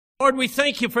Lord, we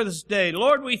thank you for this day.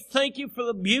 Lord, we thank you for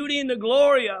the beauty and the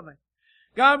glory of it.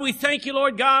 God, we thank you,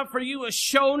 Lord God, for you have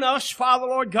shown us, Father,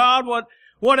 Lord God,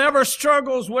 whatever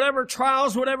struggles, whatever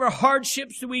trials, whatever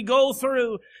hardships that we go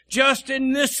through just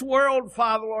in this world,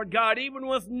 Father, Lord God, even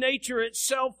with nature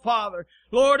itself, Father.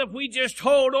 Lord, if we just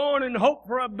hold on and hope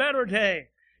for a better day,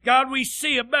 God, we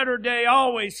see a better day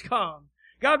always come.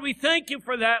 God, we thank you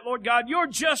for that, Lord God. You're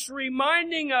just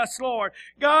reminding us, Lord,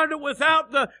 God, that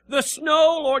without the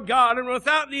snow, Lord God, and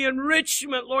without the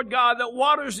enrichment, Lord God, that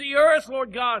waters the earth,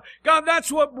 Lord God, God,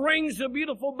 that's what brings the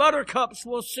beautiful buttercups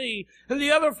we'll see and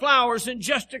the other flowers in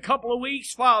just a couple of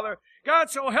weeks, Father. God,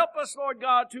 so help us, Lord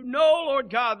God, to know, Lord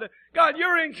God, that, God,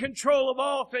 you're in control of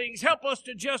all things. Help us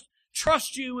to just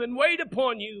trust you and wait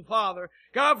upon you, Father.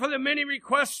 God, for the many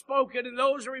requests spoken and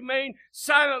those who remain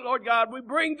silent, Lord God, we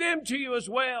bring them to you as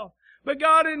well. But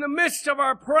God, in the midst of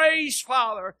our praise,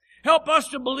 Father, help us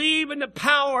to believe in the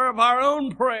power of our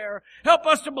own prayer. Help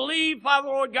us to believe, Father,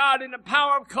 Lord God, in the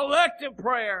power of collective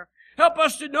prayer. Help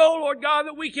us to know, Lord God,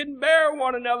 that we can bear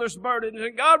one another's burdens.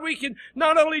 And God, we can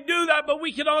not only do that, but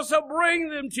we can also bring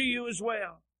them to you as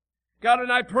well. God,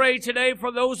 and I pray today for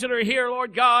those that are here,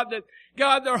 Lord God, that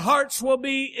God, their hearts will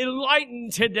be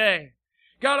enlightened today.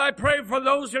 God, I pray for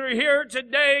those that are here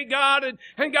today, God, and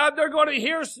God, they're going to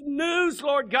hear some news,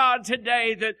 Lord God,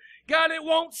 today that, God, it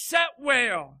won't set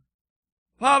well,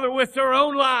 Father, with their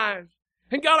own lives.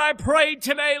 And God, I pray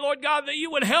today, Lord God, that you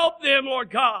would help them,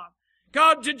 Lord God.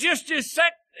 God, to just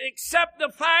accept the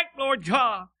fact, Lord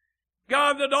God,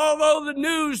 God, that although the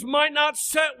news might not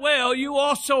set well, you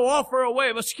also offer a way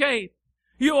of escape.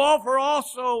 You offer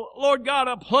also, Lord God,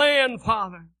 a plan,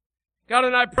 Father. God,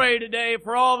 and I pray today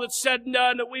for all that's said and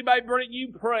done that we might bring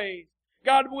you praise.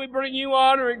 God, we bring you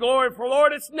honor and glory. For,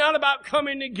 Lord, it's not about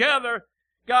coming together.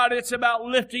 God, it's about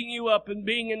lifting you up and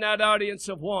being in that audience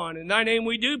of one. In thy name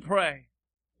we do pray.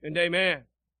 And amen.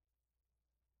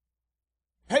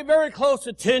 Pay very close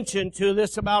attention to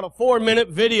this about a 4-minute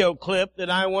video clip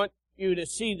that I want you to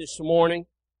see this morning.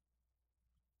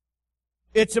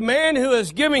 It's a man who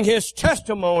is giving his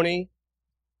testimony,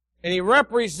 and he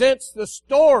represents the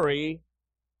story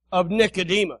of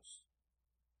Nicodemus.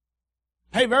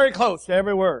 Pay very close to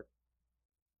every word.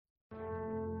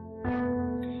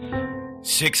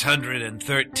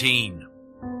 613.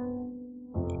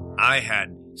 I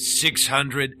had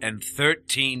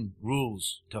 613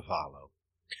 rules to follow.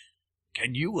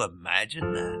 Can you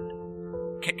imagine that?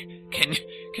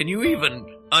 Can you even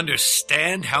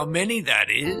understand how many that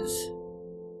is?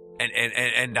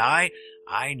 And I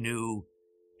knew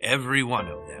every one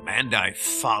of them, and I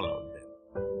followed them,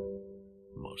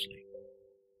 mostly.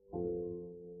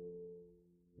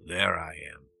 There I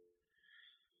am,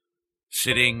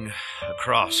 sitting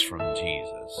across from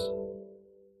Jesus.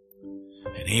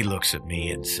 And he looks at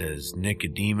me and says,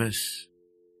 Nicodemus,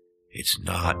 it's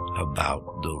not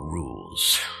about the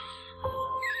rules.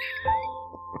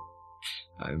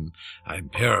 I'm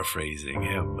paraphrasing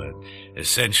him, but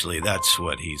essentially that's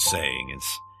what he's saying.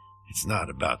 It's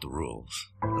not about the rules.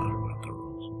 Not about the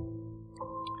rules.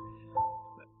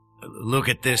 Look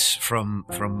at this from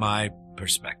my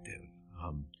perspective.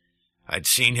 I'd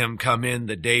seen him come in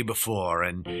the day before,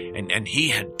 and he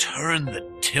had turned the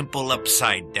temple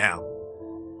upside down.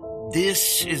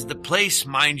 This is the place,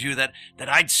 mind you, that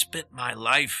I'd spent my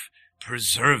life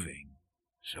preserving.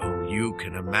 So you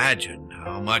can imagine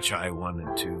how much I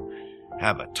wanted to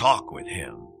have a talk with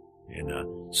him in a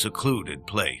secluded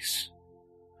place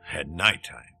at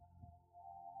nighttime.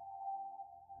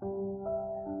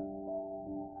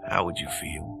 How would you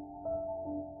feel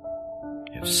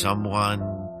if someone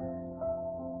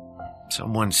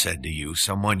said to you,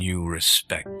 someone you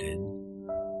respected,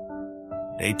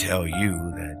 they tell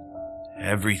you that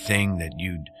everything that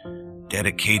you'd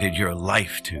dedicated your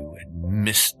life to had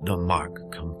missed the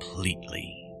mark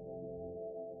completely?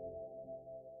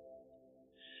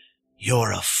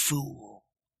 You're a fool.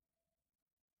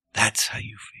 That's how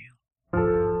you feel.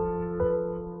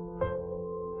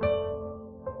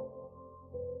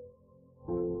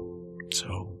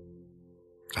 So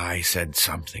I said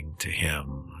something to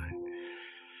him.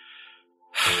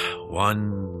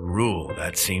 One rule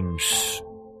that seems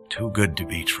too good to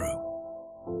be true,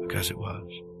 because it was.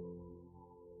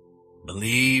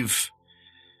 Believe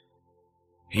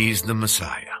he's the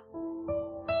Messiah.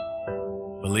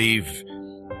 Believe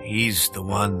he's the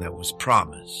one that was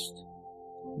promised.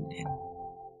 And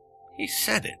he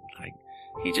said it like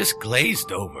he just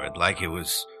glazed over it like it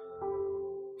was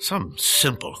some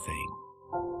simple thing.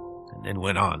 And then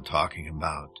went on talking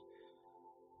about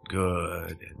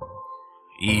good and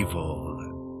evil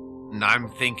and And I'm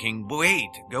thinking, wait,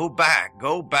 go back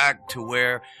to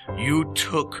where you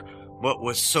took what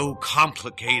was so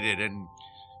complicated and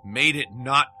made it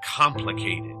not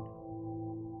complicated.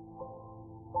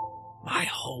 My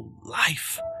whole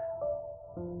life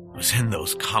was in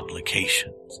those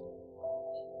complications.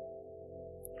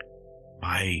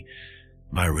 My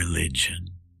religion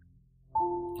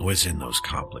was in those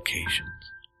complications.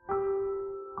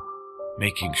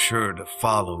 Making sure to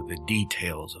follow the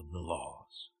details of the laws.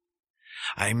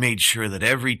 I made sure that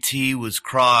every T was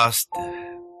crossed.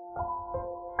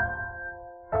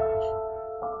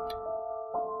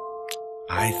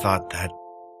 I thought that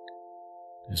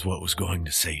is what was going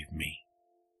to save me.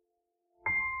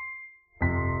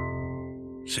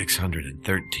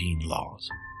 613 laws.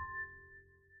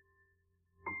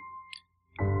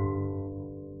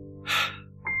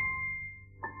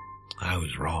 I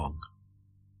was wrong.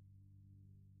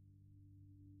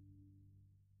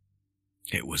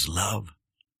 It was love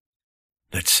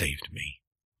that saved me.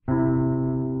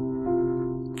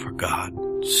 For God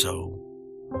so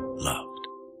loved.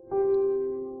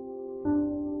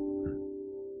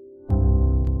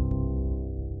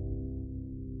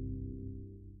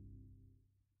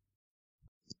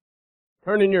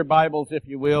 Turn in your Bibles, if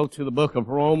you will, to the book of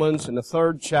Romans in the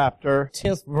 3rd chapter,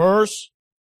 10th verse.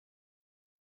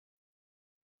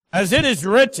 As it is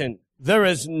written, there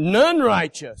is none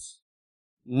righteous,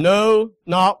 no,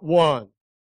 not one.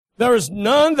 There is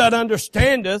none that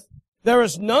understandeth. There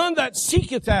is none that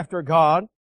seeketh after God.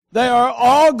 They are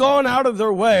all gone out of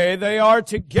their way. They are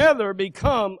together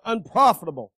become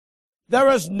unprofitable. There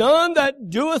is none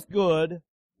that doeth good,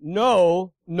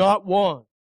 no, not one.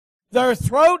 Their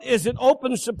throat is an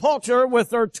open sepulchre with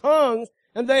their tongues,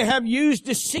 and they have used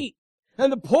deceit.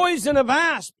 And the poison of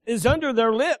asp is under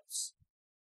their lips,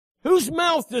 whose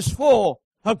mouth is full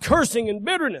of cursing and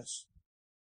bitterness.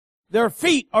 Their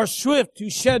feet are swift to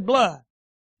shed blood.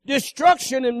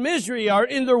 Destruction and misery are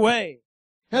in their way,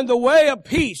 and the way of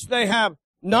peace they have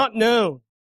not known.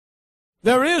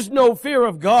 There is no fear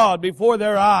of God before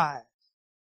their eyes.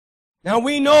 Now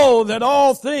we know that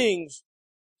all things,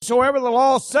 soever the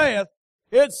law saith,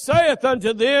 it saith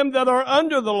unto them that are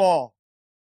under the law,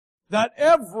 that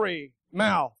every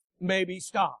mouth may be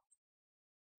stopped,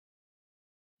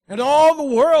 and all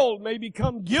the world may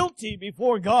become guilty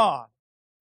before God.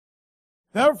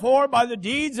 Therefore, by the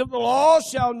deeds of the law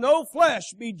shall no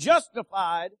flesh be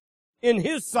justified in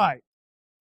his sight.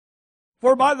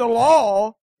 For by the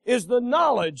law is the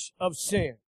knowledge of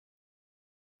sin.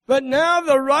 But now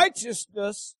the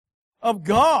righteousness of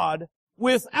God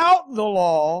without the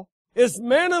law is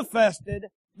manifested,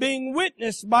 being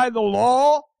witnessed by the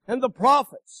law and the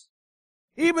prophets.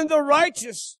 Even the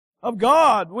righteousness of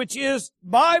God, which is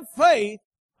by faith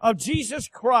of Jesus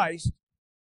Christ,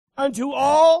 unto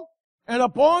all and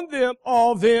upon them,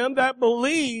 all them that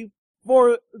believe,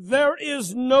 for there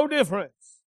is no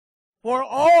difference. For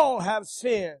all have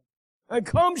sinned and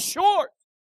come short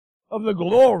of the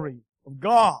glory of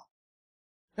God,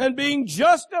 and being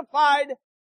justified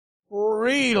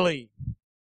freely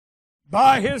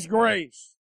by His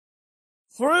grace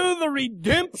through the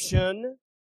redemption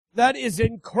that is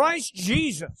in Christ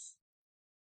Jesus,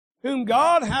 whom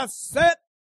God hath set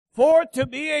forth to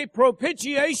be a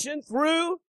propitiation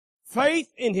through faith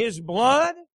in His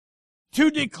blood,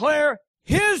 to declare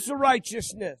His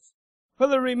righteousness for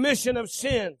the remission of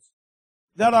sins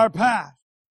that are past,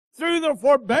 through the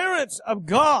forbearance of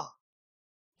God,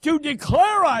 to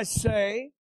declare, I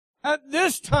say, at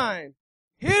this time,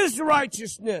 His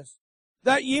righteousness,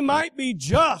 that ye might be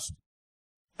just,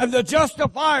 and the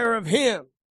justifier of him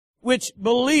which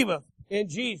believeth in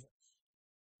Jesus.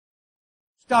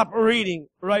 Stop reading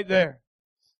right there.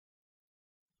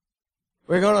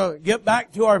 We're going to get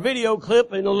back to our video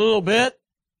clip in a little bit.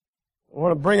 I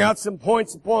want to bring out some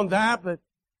points upon that, but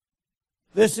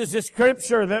this is the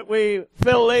scripture that we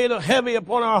feel laid heavy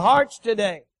upon our hearts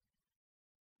today.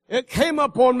 It came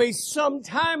upon me some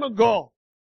time ago,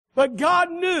 but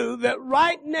God knew that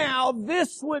right now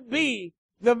this would be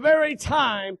the very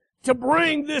time to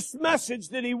bring this message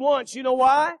that He wants. You know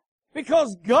why?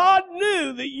 Because God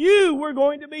knew that you were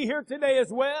going to be here today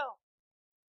as well.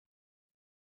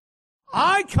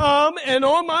 I come, and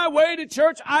on my way to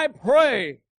church, I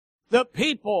pray that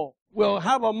people will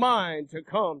have a mind to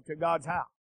come to God's house.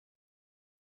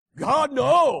 God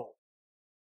knows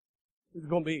it's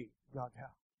going to be God's house.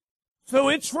 So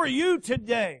it's for you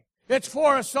today. It's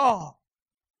for us all.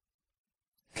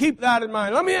 Keep that in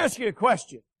mind. Let me ask you a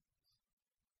question.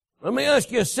 Let me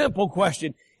ask you a simple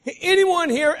question. Anyone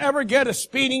here ever get a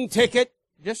speeding ticket?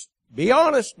 Just be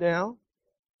honest now.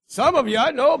 Some of you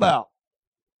I know about.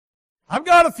 I've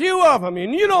got a few of them.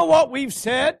 And you know what we've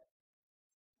said?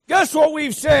 Guess what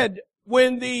we've said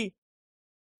when the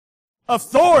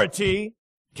authority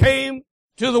came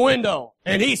to the window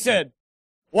and he said,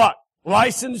 what?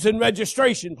 License and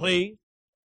registration, please.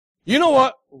 You know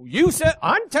what you said?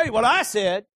 I can tell you what I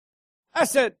said. I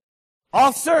said,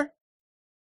 officer,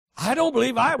 I don't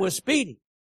believe I was speeding.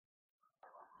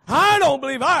 I don't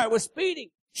believe I was speeding.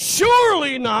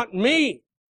 Surely not me.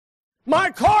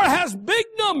 My car has big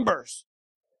numbers.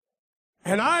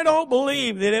 And I don't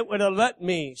believe that it would have let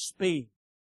me speed.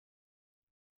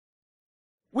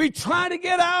 We try to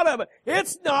get out of it.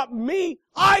 It's not me.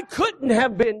 I couldn't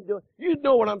have been doing. You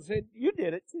know what I'm saying. You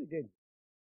did it too, didn't you?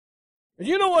 And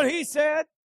you know what he said?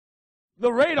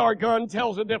 The radar gun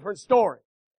tells a different story.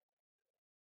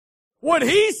 What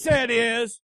he said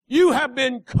is, you have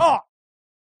been caught.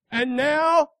 And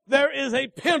now there is a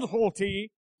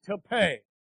penalty to pay.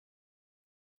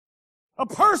 A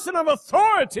person of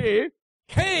authority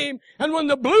came, and when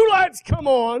the blue lights come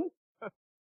on,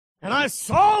 and I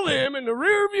saw them in the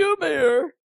rearview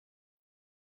mirror,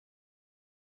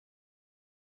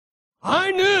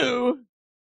 I knew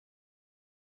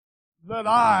that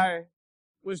I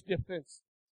was defenseless.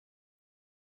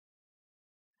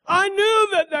 I knew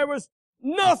that there was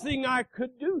nothing I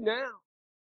could do now.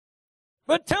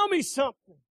 But tell me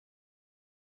something.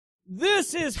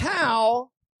 This is how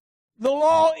the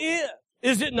law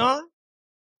is it not?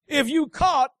 If you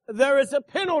caught, there is a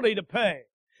penalty to pay.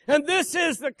 And this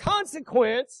is the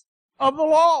consequence of the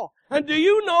law. And do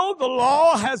you know the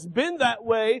law has been that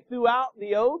way throughout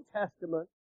the Old Testament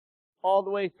all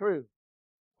the way through?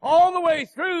 All the way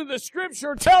through, the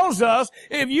Scripture tells us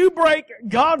if you break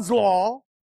God's law,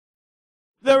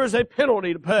 there is a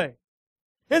penalty to pay.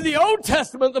 In the Old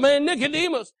Testament, the man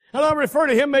Nicodemus, and I'll refer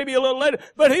to him maybe a little later,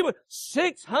 but he was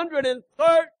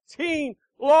 613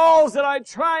 laws that I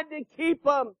tried to keep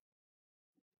them.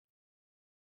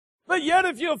 But yet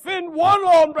if you offend one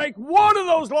law and break one of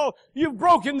those laws, you've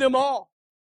broken them all.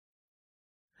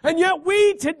 And yet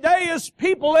we today as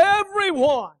people,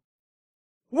 everyone,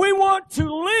 we want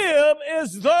to live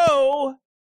as though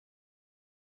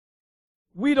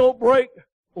we don't break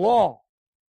law.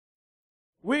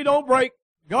 We don't break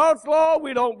God's law.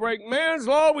 We don't break man's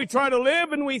law. We try to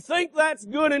live and we think that's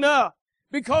good enough.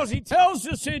 Because He tells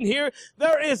us in here,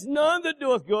 there is none that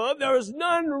doeth good. There is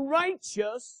none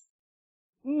righteous.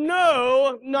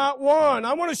 No, not one.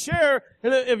 I want to share,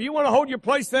 and if you want to hold your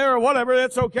place there or whatever,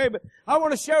 that's okay. But I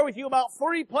want to share with you about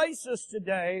 3 places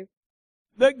today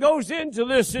that goes into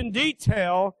this in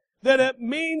detail, that it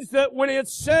means that when it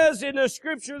says in the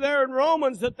Scripture there in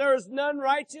Romans that there is none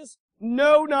righteous,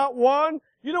 no, not one.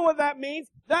 You know what that means?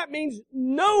 That means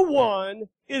no one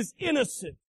is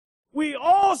innocent. We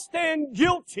all stand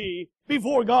guilty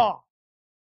before God.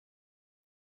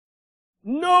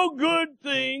 No good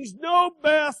things, no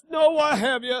best, no what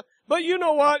have you. But you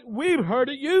know what? We've heard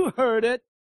it. You heard it.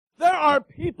 There are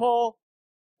people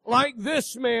like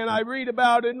this man I read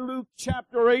about in Luke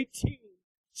chapter 18,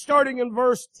 starting in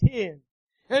verse 10.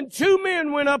 And 2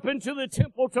 men went up into the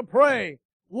temple to pray.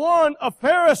 One a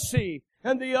Pharisee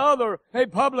and the other a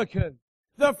publican.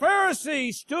 The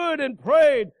Pharisee stood and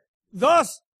prayed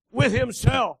thus with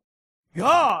himself.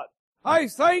 God, I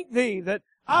thank Thee that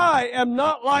I am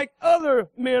not like other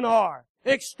men are,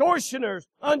 extortioners,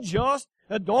 unjust,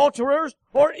 adulterers,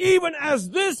 or even as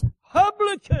this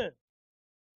publican.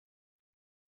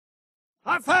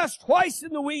 I fast twice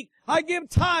in the week. I give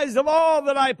tithes of all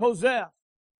that I possess.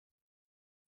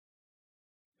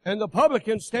 And the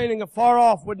publican, standing afar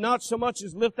off, would not so much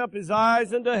as lift up his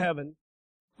eyes unto heaven,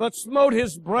 but smote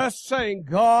his breast, saying,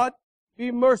 God,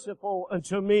 be merciful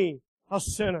unto me, a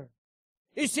sinner.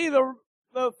 You see, the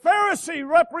Pharisee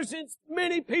represents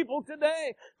many people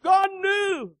today. God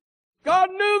knew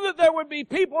that there would be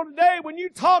people today when you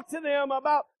talk to them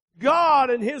about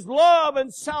God and His love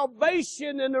and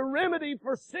salvation and the remedy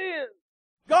for sin.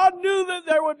 God knew that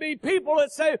there would be people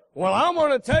that say, well, I'm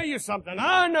going to tell you something.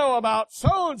 I know about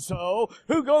so-and-so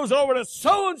who goes over to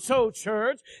so-and-so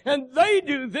church and they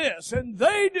do this and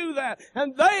they do that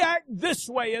and they act this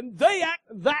way and they act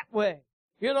that way.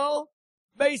 You know,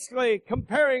 basically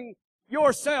comparing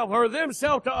yourself or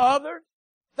themselves to others.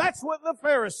 That's what the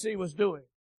Pharisee was doing.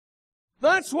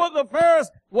 That's what the Pharisee,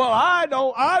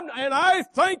 and I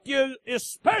thank you,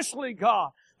 especially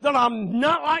God, that I'm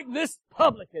not like this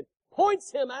publican.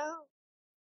 Points him out.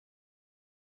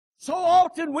 So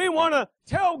often we want to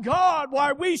tell God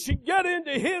why we should get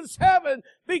into His heaven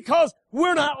because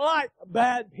we're not like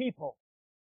bad people.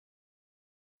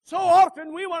 So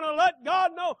often we want to let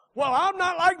God know, well, I'm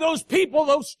not like those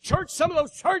people, some of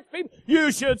those church people. You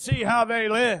should see how they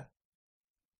live.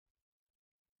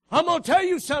 I'm going to tell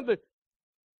you something.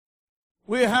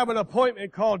 We have an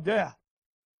appointment called death.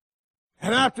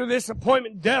 And after this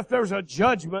appointment, death, there's a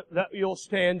judgment that you'll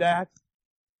stand at.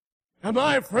 And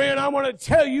my friend, I want to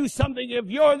tell you something. If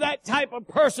you're that type of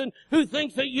person who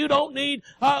thinks that you don't need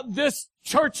this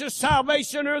church's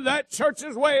salvation or that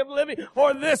church's way of living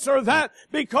or this or that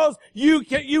because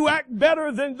you act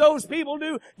better than those people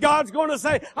do, God's going to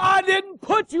say, I didn't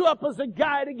put you up as a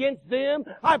guide against them.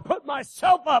 I put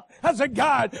myself up as a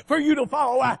guide for you to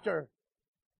follow after.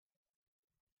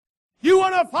 You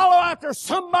want to follow after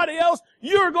somebody else,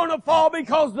 you're going to fall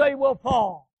because they will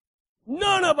fall.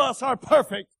 None of us are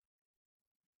perfect.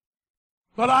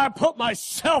 But I put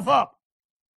myself up.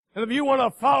 And if you want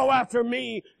to follow after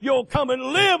me, you'll come and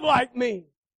live like me.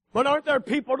 But aren't there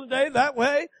people today that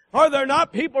way? Are there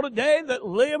not people today that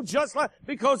live just like,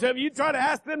 because if you try to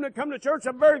ask them to come to church,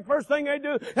 the very first thing they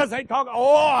do is they talk,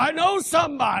 oh, I know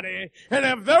somebody. And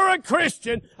if they're a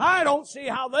Christian, I don't see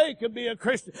how they could be a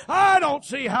Christian. I don't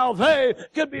see how they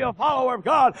could be a follower of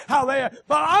God. But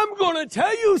I'm going to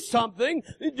tell you something.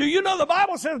 Do you know the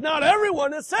Bible says not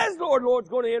everyone that says Lord, Lord is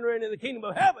going to enter into the kingdom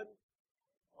of heaven?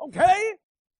 Okay?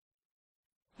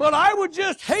 But I would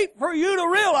just hate for you to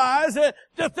realize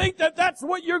to think that that's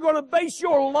what you're going to base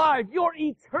your life, your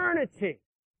eternity.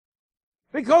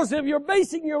 Because if you're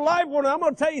basing your life on it, I'm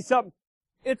going to tell you something.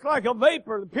 It's like a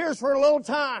vapor that appears for a little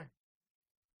time.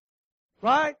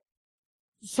 Right?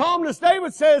 Psalmist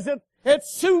David says that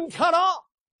it's soon cut off.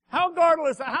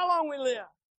 Regardless of how long we live.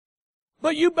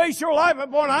 But you base your life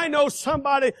upon, I know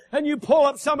somebody, and you pull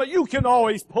up somebody. You can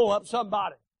always pull up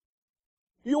somebody.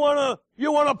 You want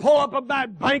to pull up a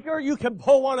bad banker? You can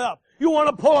pull one up. You want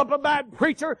to pull up a bad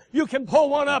preacher? You can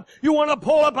pull one up. You want to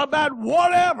pull up a bad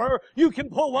whatever? You can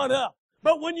pull one up.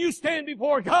 But when you stand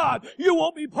before God, you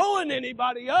won't be pulling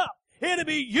anybody up. It'll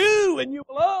be you and you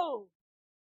alone.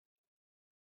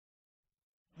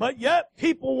 But yet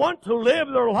people want to live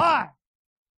their life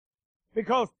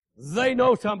because they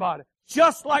know somebody.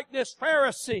 Just like this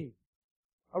Pharisee,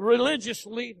 a religious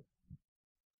leader.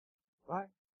 Right?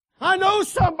 I know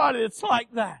somebody that's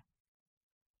like that.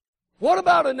 What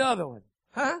about another one?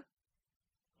 Huh?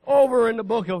 Over in the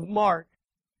book of Mark,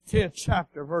 10th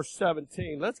chapter, verse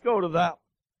 17. Let's go to that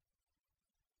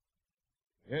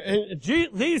one. And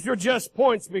these are just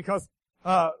points because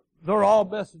they're all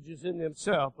messages in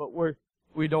themselves, but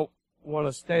we don't want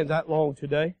to stand that long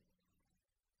today.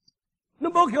 In the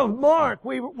book of Mark,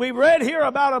 we read here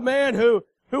about a man who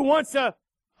wants to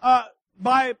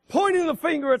by pointing the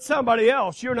finger at somebody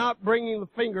else, you're not bringing the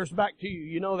fingers back to you.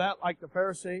 You know that, like the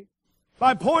Pharisee?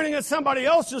 By pointing at somebody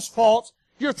else's faults,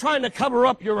 you're trying to cover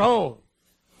up your own.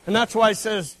 And that's why it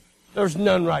says, there's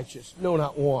none righteous. No,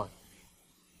 not one.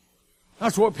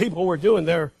 That's what people were doing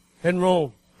there in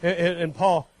Rome. And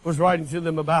Paul was writing to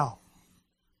them about.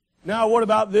 Now, what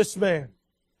about this man?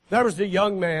 There was the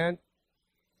young man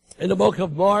in the book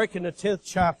of Mark in the 10th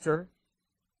chapter,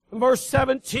 in verse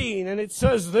 17, and it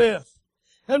says this.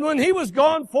 And when he was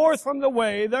gone forth from the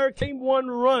way, there came one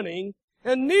running,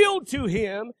 and kneeled to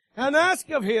him, and asked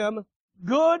of him,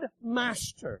 Good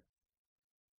Master,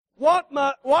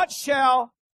 what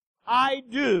shall I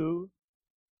do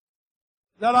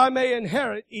that I may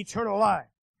inherit eternal life?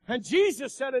 And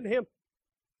Jesus said unto him,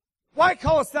 Why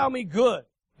callest thou me good?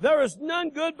 There is none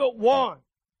good but one,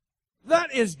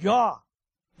 that is God.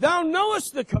 Thou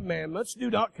knowest the commandments, do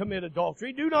not commit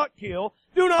adultery, do not kill,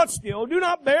 do not steal, do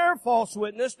not bear false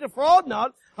witness, defraud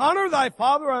not, honor thy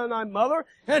father and thy mother.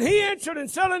 And he answered and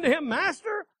said unto him,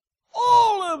 Master,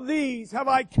 all of these have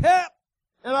I kept,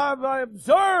 and I have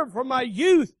observed from my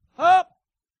youth up.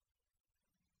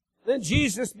 Then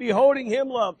Jesus, beholding him,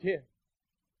 loved him.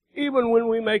 Even when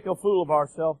we make a fool of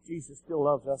ourselves, Jesus still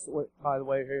loves us, by the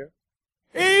way, here.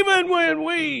 Even when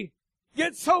we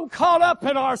get so caught up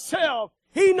in ourselves,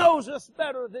 He knows us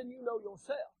better than you know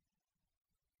yourself.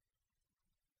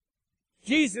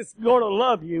 Jesus is going to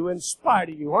love you in spite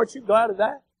of you. Aren't you glad of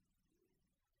that?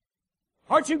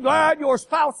 Aren't you glad your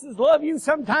spouses love you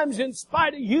sometimes in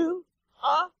spite of you?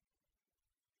 Huh?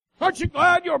 Aren't you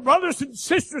glad your brothers and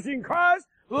sisters in Christ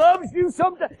loves you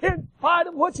sometimes in spite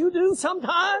of what you do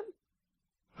sometimes?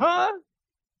 Huh?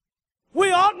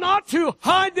 We ought not to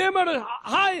hide them at a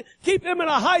high, keep them in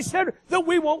a high standard that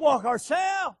we won't walk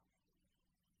ourselves.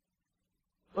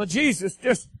 Well, Jesus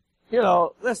just,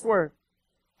 that's where,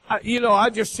 I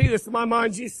just see this in my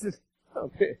mind. Jesus says,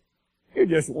 okay, you're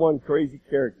just one crazy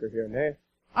character here, man.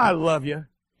 I love you.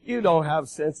 You don't have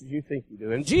sense as you think you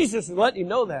do. And Jesus is letting you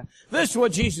know that. This is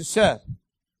what Jesus said.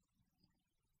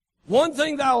 One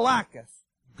thing thou lackest,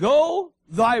 go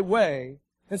thy way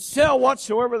and sell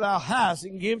whatsoever thou hast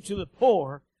and give to the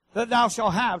poor, that thou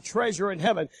shalt have treasure in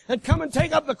heaven, and come and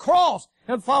take up the cross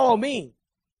and follow me.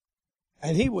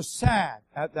 And he was sad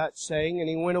at that saying, and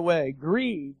he went away,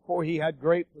 grieved, for he had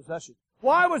great possessions.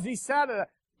 Why was he sad at that?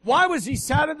 Why was he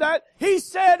sad at that?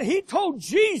 He told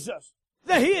Jesus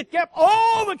that he had kept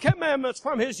all the commandments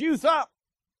from his youth up.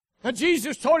 And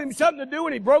Jesus told him something to do,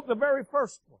 and he broke the very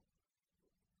first one.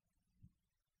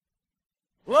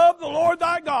 Love the Lord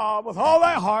thy God with all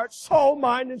thy heart, soul,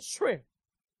 mind, and strength.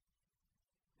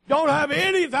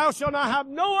 Thou shalt not have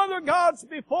no other gods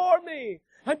before me.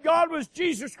 And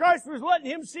Jesus Christ was letting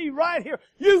him see right here.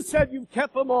 You said you've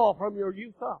kept them all from your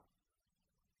youth up.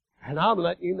 And I'm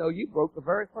letting you know you broke the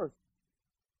very first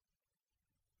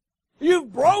one. You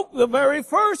broke the very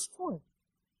first one.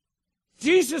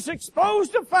 Jesus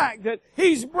exposed the fact that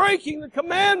he's breaking the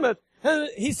commandment. And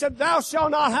he said, thou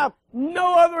shalt not have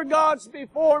no other gods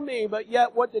before me. But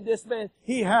yet, what did this man?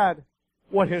 He had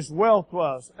what his wealth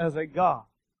was as a god.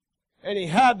 And he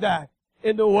had that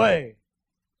in the way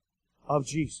of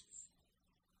Jesus.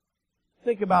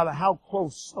 Think about it, how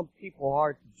close some people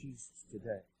are to Jesus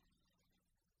today.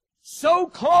 So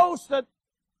close that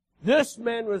this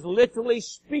man was literally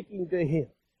speaking to him.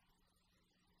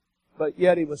 But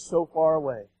yet he was so far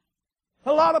away.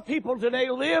 A lot of people today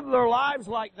live their lives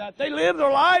like that. They live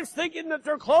their lives thinking that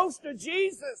they're close to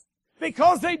Jesus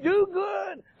because they do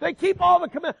good. They keep all the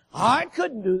commandments. I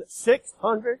couldn't do that.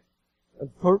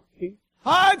 613.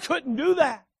 I couldn't do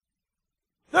that.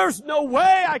 There's no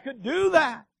way I could do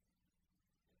that.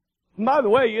 And by the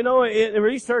way, in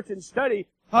research and study,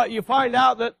 you find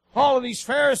out that all of these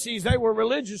Pharisees, they were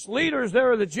religious leaders. They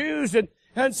were the Jews.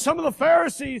 And some of the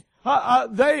Pharisees,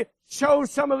 they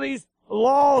chose some of these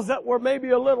laws that were maybe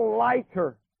a little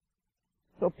lighter,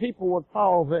 so people would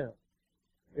follow them.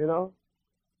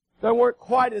 They weren't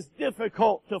quite as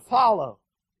difficult to follow.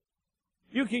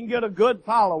 You can get a good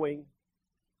following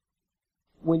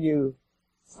when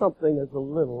something is a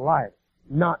little light,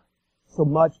 not so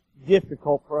much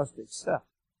difficult for us to accept.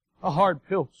 A hard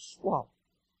pill to swallow.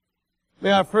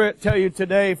 May I tell you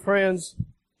today, friends,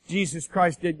 Jesus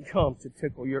Christ didn't come to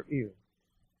tickle your ear.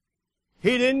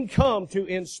 He didn't come to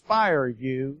inspire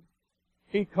you.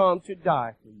 He came to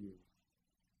die for you.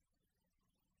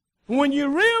 When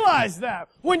you realize that,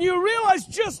 when you realize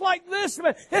just like this,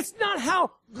 man, it's not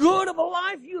how good of a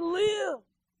life you live.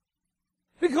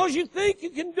 Because you think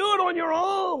you can do it on your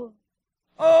own.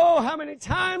 Oh, how many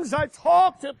times I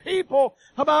talk to people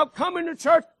about coming to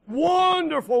church.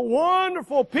 Wonderful,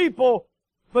 wonderful people,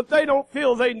 but they don't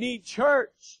feel they need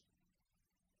church.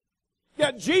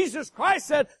 Yet Jesus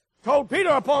Christ told Peter,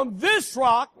 upon this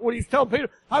rock, when he's telling Peter,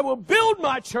 I will build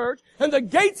my church, and the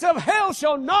gates of hell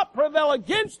shall not prevail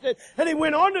against it. And he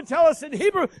went on to tell us in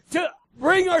Hebrew to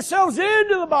bring ourselves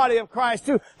into the body of Christ,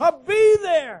 to be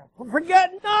there.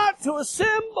 Forget not to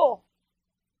assemble.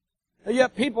 And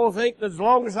yet people think that as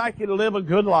long as I can live a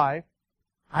good life,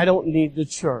 I don't need the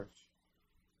church.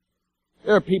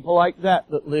 There are people like that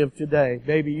live today.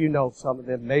 Maybe you know some of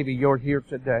them. Maybe you're here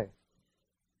today.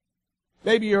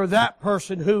 Maybe you're that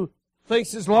person who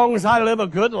thinks as long as I live a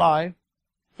good life,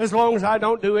 as long as I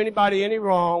don't do anybody any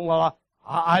wrong, well,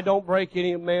 I don't break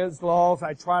any of man's laws.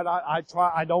 I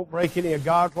don't break any of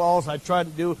God's laws. I try to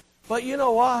do. But you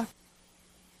know what?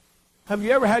 Have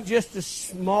you ever had just a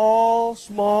small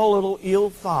little ill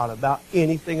thought about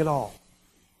anything at all?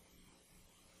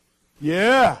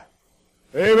 Yeah.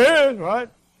 Amen, right?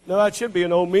 No, that should be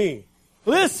an oh me.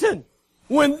 Listen,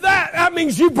 when that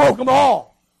means you broke them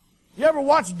all. You ever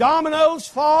watch dominoes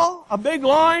fall? A big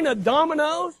line of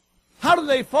dominoes? How do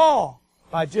they fall?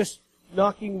 By just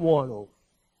knocking one over.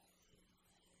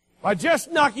 By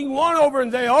just knocking one over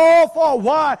and they all fall.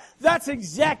 Why? That's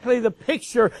exactly the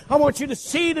picture I want you to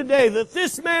see today that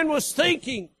this man was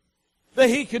thinking that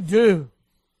he could do.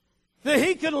 That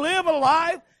he could live a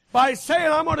life by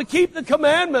saying, I'm going to keep the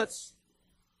commandments.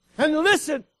 And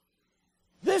listen,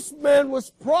 this man was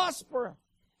prosperous.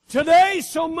 Today,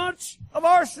 so much of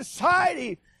our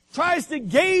society tries to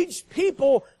gauge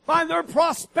people by their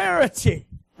prosperity,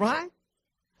 right?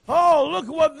 Oh, look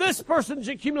at what this person's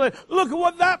accumulated. Look at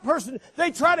what that person,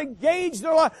 they try to gauge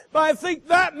their life. But I think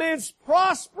that man's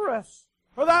prosperous.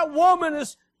 Or that woman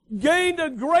has gained a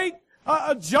great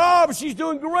a job. She's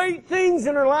doing great things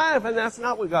in her life. And that's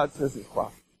not what God says is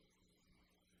prosperous.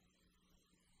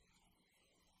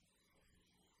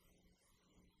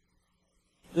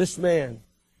 This man,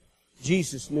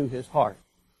 Jesus knew his heart.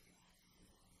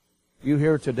 You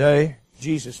here today,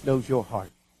 Jesus knows your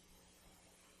heart.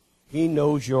 He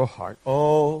knows your heart.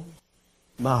 Oh,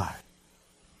 my.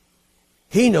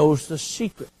 He knows the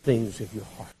secret things of your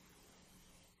heart.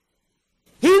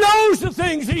 He knows the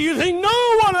things that you think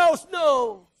no one else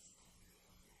knows.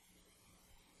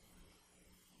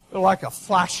 They're like a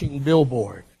flashing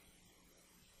billboard.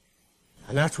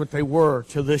 And that's what they were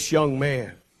to this young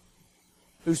man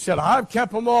who said, I've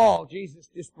kept them all. Jesus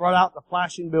just brought out the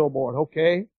flashing billboard.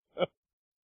 Okay.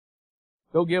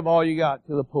 Go give all you got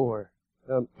to the poor.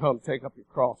 Come take up your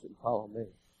cross and follow me.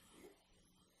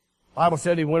 The Bible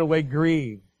said he went away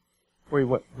grieved, for he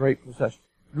went great possession.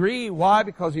 Grieved, why?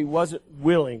 Because he wasn't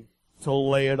willing to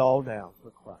lay it all down for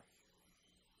Christ.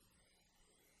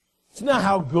 It's not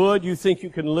how good you think you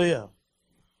can live.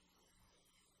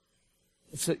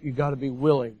 It's that you've got to be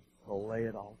willing to lay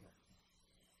it all down.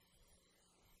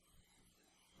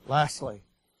 Lastly,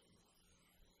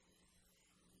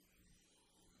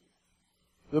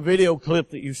 the video clip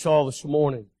that you saw this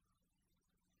morning,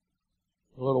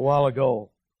 a little while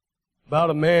ago, about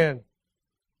a man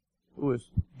who was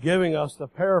giving us the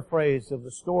paraphrase of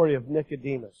the story of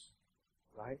Nicodemus,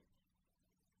 right?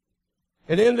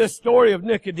 And in this story of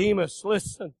Nicodemus,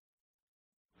 listen,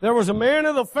 there was a man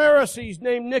of the Pharisees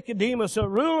named Nicodemus, a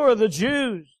ruler of the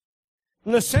Jews.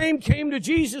 And the same came to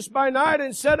Jesus by night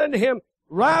and said unto him,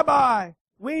 Rabbi,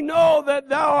 we know that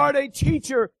thou art a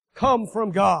teacher come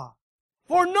from God.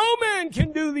 For no man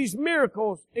can do these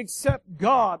miracles except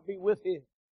God be with him.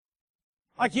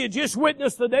 Like he had just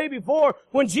witnessed the day before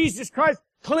when Jesus Christ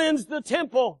cleansed the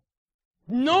temple.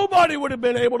 Nobody would have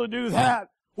been able to do that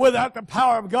without the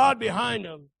power of God behind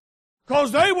them.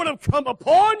 Because they would have come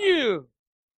upon you.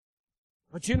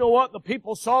 But you know what the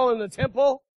people saw in the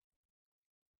temple?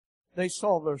 They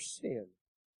saw their sin.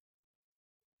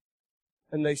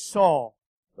 And they saw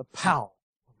the power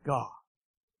of God.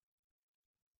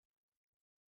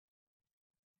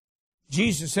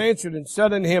 Jesus answered and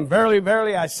said unto him, Verily,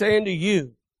 verily, I say unto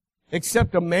you,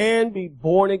 except a man be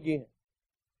born again,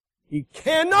 he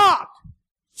cannot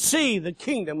see the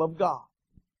kingdom of God.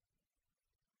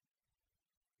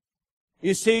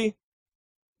 You see,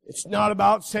 it's not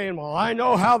about saying, well, I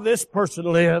know how this person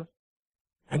lived,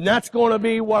 and that's going to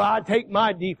be what I take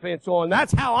my defense on.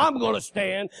 That's how I'm going to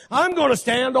stand. I'm going to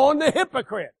stand on the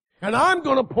hypocrite. And I'm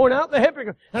going to point out the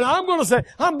hypocrite. And I'm going to say,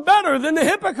 I'm better than the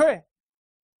hypocrite.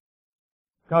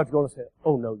 God's going to say,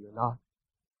 oh no, you're not.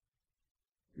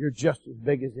 You're just as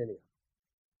big as any of them.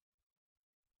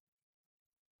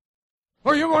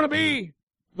 Or you're going to be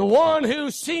the one who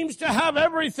seems to have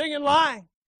everything in life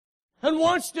and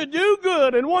wants to do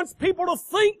good and wants people to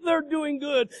think they're doing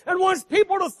good and wants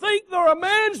people to think they're a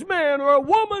man's man or a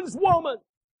woman's woman.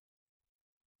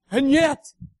 And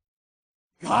yet,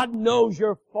 God knows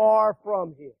you're far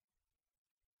from Him.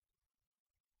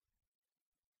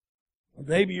 Or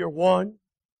maybe you're one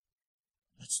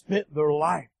that spent their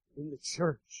life in the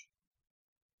church.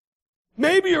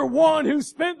 Maybe you're one who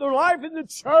spent their life in the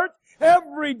church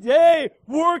every day,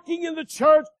 working in the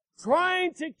church,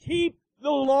 trying to keep the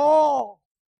law.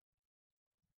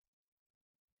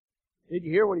 Did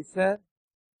you hear what he said?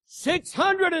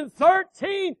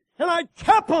 613, and I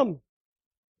kept them.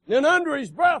 Then under his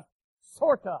breath,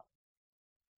 sort of.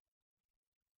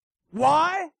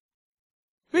 Why?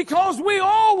 Because we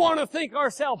all want to think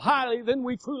ourselves highly than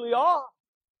we truly are.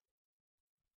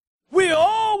 We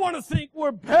all want to think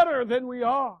we're better than we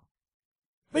are.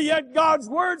 But yet God's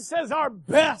Word says our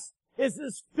best is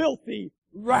this filthy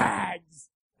rags.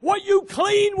 What you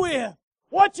clean with.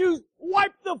 What you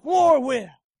wipe the floor with.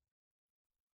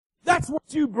 That's what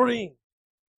you bring.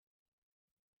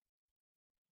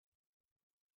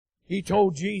 He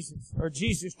told Jesus, or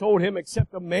Jesus told him,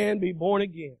 except a man be born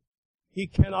again, he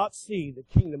cannot see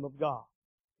the kingdom of God.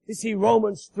 You see,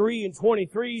 Romans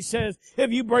 3:23 says,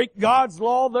 if you break God's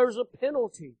law, there's a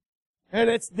penalty. And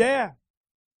it's death.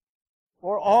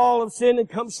 For all have sinned and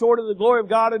come short of the glory of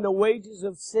God, and the wages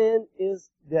of sin is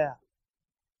death.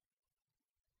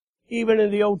 Even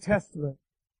in the Old Testament,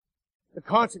 the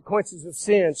consequences of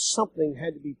sin, something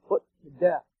had to be put to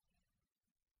death.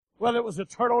 Whether it was a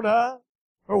turtle dove,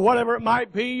 or whatever it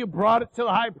might be, you brought it to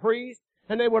the high priest,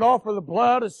 and they would offer the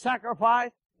blood as sacrifice,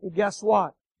 and guess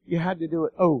what? You had to do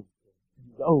it over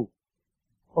and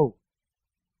over.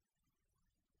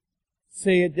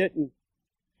 See, it didn't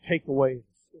take away the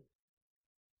sin.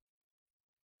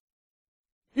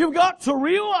 You've got to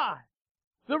realize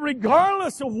that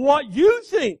regardless of what you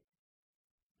think,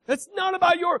 it's not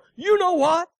about you know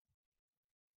what?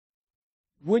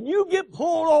 When you get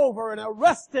pulled over and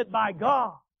arrested by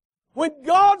God, when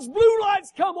God's blue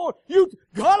lights come on,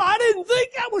 God, I didn't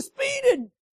think I was speeding.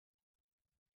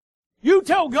 You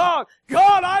tell God,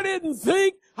 God, I didn't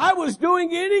think I was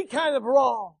doing any kind of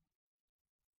wrong.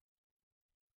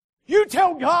 You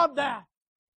tell God that.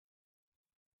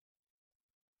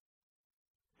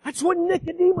 That's what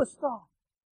Nicodemus thought.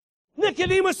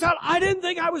 Nicodemus thought, I didn't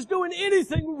think I was doing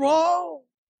anything wrong.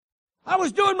 I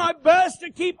was doing my best to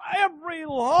keep every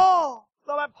law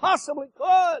that I possibly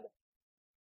could.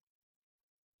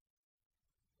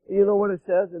 You know what it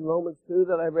says in Romans 2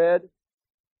 that I read?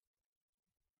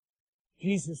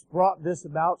 Jesus brought this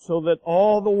about so that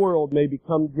all the world may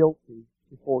become guilty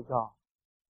before God.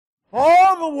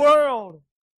 All the world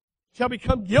shall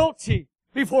become guilty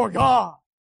before God.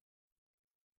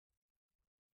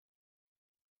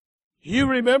 Do you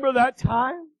remember that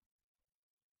time?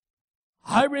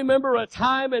 I remember a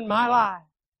time in my life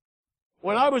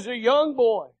when I was a young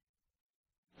boy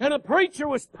and a preacher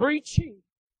was preaching.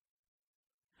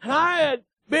 And I had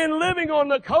been living on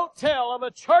the coattail of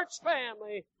a church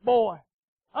family boy,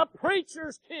 a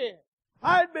preacher's kid.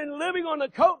 I had been living on the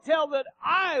coattail that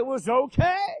I was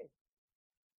okay.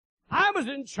 I was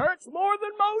in church more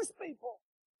than most people.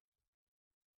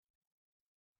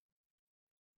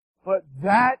 But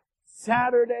that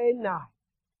Saturday night,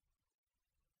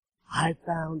 I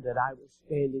found that I was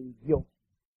standing guilty.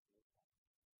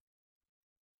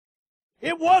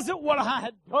 It wasn't what I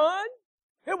had done.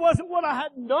 It wasn't what I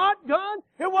had not done.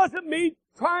 It wasn't me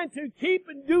trying to keep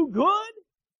and do good.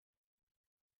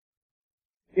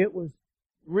 It was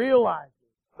realizing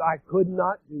that I could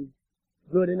not do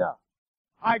good enough.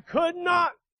 I could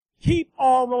not keep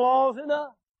all the laws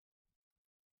enough.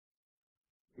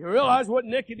 You realize what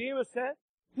Nicodemus said?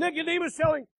 Nicodemus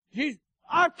telling Jesus,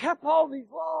 I've kept all these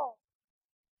laws.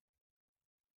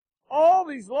 All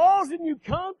these laws, and you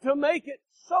come to make it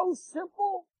so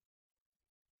simple.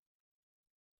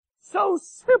 So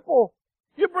simple.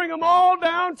 You bring them all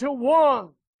down to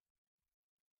one.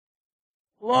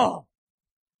 Love.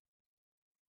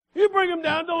 You bring them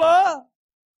down to love.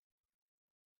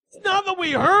 It's not that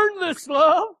we earned this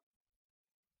love.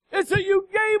 It's that you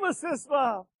gave us this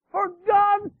love. For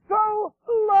God so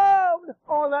loved.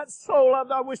 Oh, that's so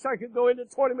loved. I wish I could go into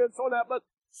 20 minutes on that, but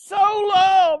so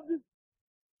loved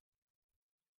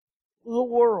the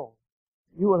world,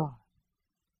 you and I,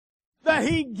 that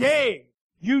He gave.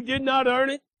 You did not earn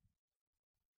it.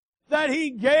 That He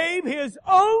gave His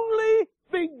only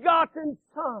begotten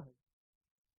Son,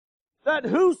 that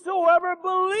whosoever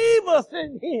believeth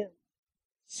in Him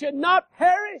should not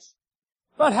perish,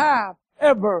 but have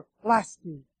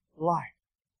everlasting life.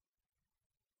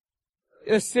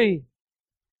 You see,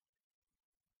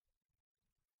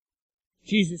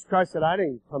 Jesus Christ said, I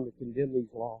didn't come to condemn these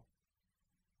laws.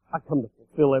 I come to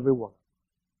fulfill every one.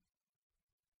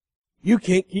 You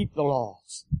can't keep the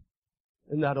laws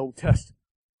in that Old Testament.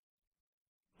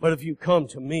 But if you come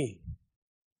to me,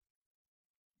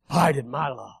 hide in my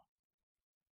love.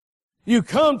 You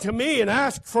come to me and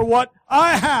ask for what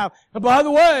I have. And by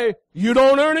the way, you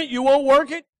don't earn it, you won't work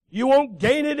it, you won't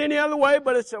gain it any other way,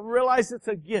 but realize it's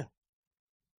a gift.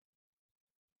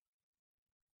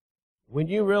 When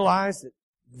you realize that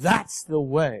that's the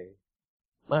way,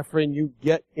 my friend, you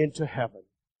get into heaven.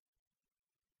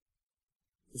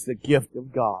 It's the gift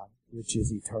of God, which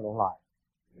is eternal life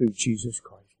through Jesus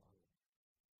Christ.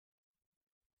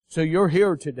 So you're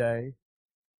here today,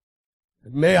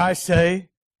 and may I say,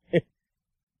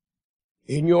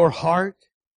 in your heart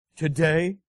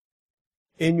today,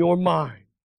 in your mind,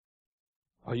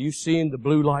 are you seeing the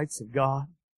blue lights of God?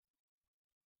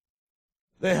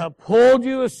 They have pulled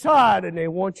you aside and they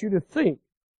want you to think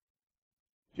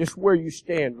just where you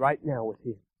stand right now with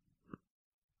Him.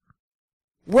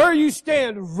 Where you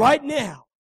stand right now.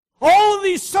 All of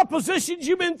these suppositions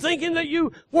you've been thinking that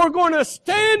you were going to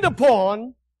stand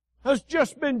upon has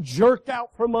just been jerked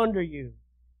out from under you.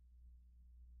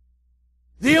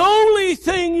 The only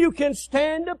thing you can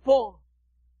stand upon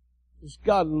is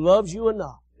God loves you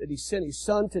enough that He sent His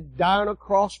Son to die on a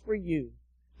cross for you.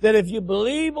 That if you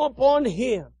believe upon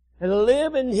Him and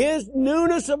live in His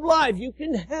newness of life, you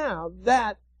can have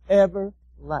that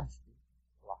everlasting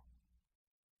life.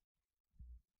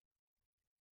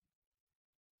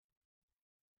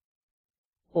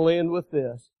 We'll end with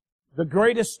this. The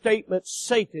greatest statement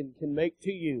Satan can make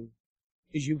to you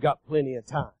is you've got plenty of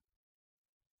time.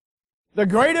 The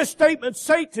greatest statement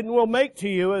Satan will make to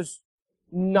you is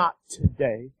not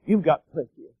today. You've got plenty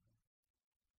of time.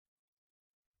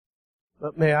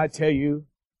 But may I tell you,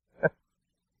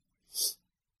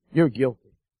 you're guilty.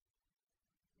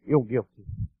 You're guilty.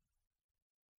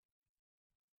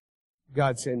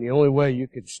 God's saying the only way you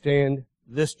could stand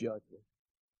this judgment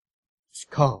is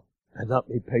come and let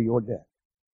me pay your debt.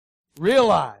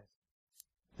 Realize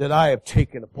that I have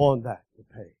taken upon that to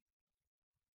pay.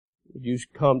 Would you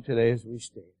come today as we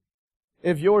stand?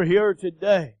 If you're here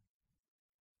today,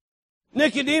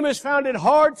 Nicodemus found it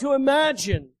hard to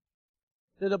imagine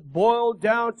that it boiled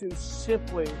down to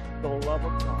simply the love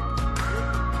of God.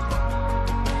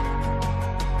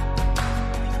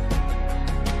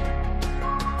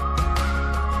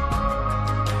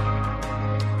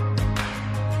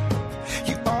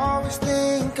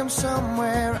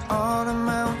 somewhere on a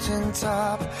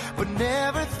mountaintop, would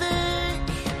never think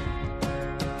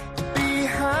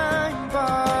behind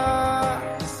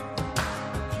bars.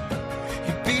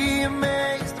 You'd be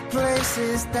amazed the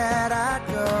places that I'd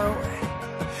go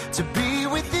to be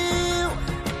with you,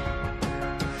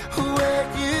 where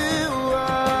you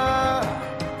are.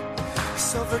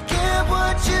 So forget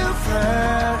what you've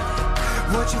heard,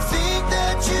 what you think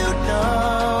that you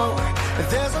know.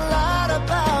 There's a lot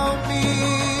about me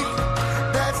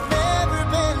that's never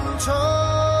been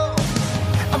told.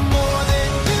 I'm more than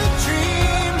you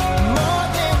dream, more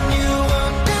than you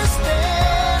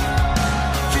understand.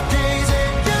 Your days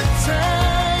and your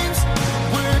times,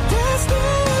 we're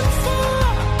destined for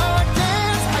our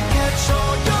dance. I catch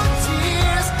all your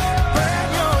tears, burn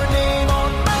your name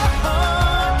on my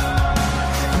heart.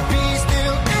 Be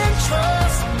still and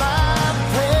trust my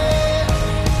plan.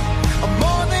 I'm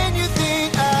more than you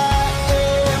think I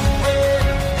am.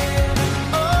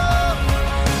 Oh,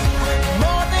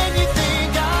 more than you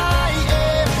think I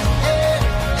am.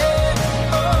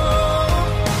 Oh,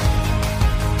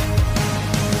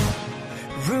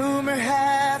 rumor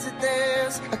has it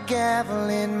there's a gavel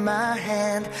in my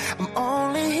hand. I'm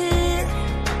only here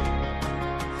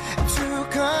to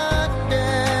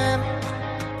condemn.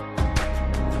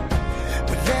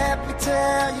 But let me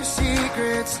tell you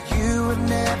secrets you have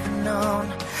never known.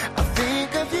 I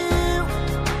think of you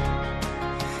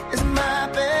as my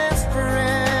best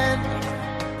friend.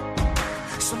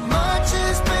 So much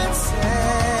has been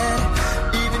said,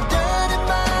 even done in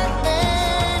my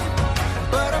name.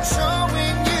 But I'm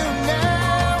showing you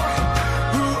now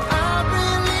who I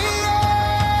really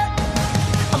am.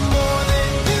 I'm more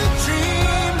than you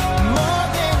dream, more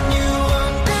than you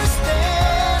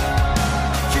understand.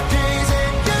 Your days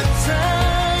and your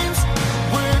times,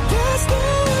 we're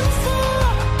destined for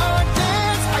our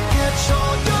dance. I catch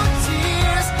all your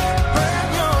tears, burn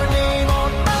your name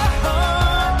on my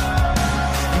heart.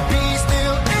 Be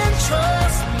still and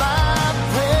trust my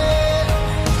plan.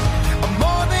 I'm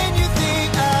more than you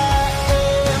think I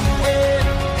am.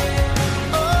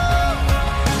 Oh,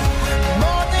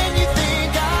 more than you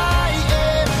think I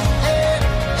am.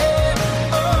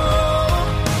 Oh,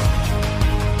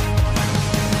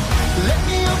 let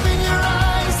me open your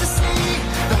eyes to see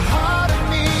the heart of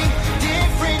me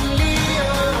differently.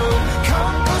 Oh,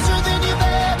 come closer than you've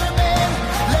ever been.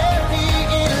 Let me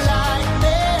in like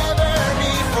never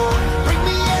before. Bring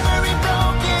me every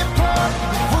broken part,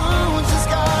 wounds and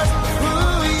scars of who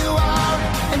you are,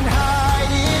 and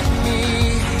hide in me,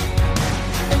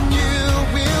 and you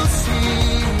will see.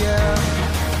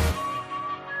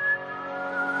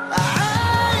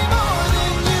 I'm more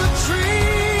than you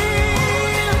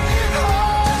dream. Oh,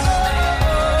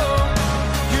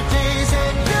 your days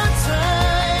and your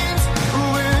times,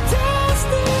 we're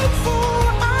destined for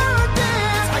our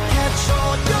dance. I catch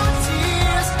all your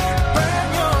tears, burn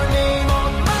your name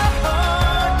on my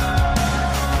heart.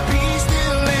 Be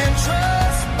still and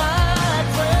trust my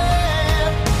plan.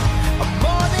 I'm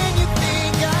more than you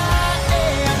think I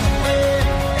am.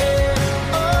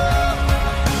 Oh,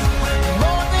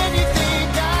 more than you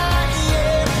think I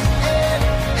am.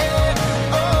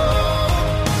 Oh,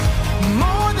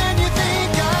 more than you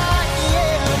think I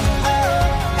am.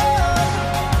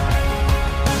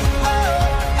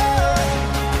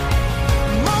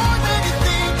 More than you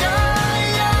think I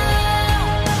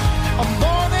am. I'm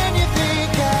more than you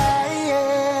think I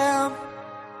am.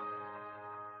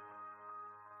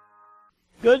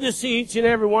 Good to see each and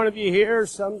every one of you here.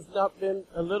 Some's not been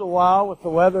a little while with the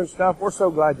weather and stuff. We're so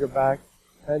glad you're back.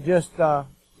 And just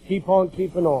keep on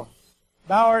keeping on.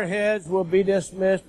 Bow our heads. We'll be dismissed.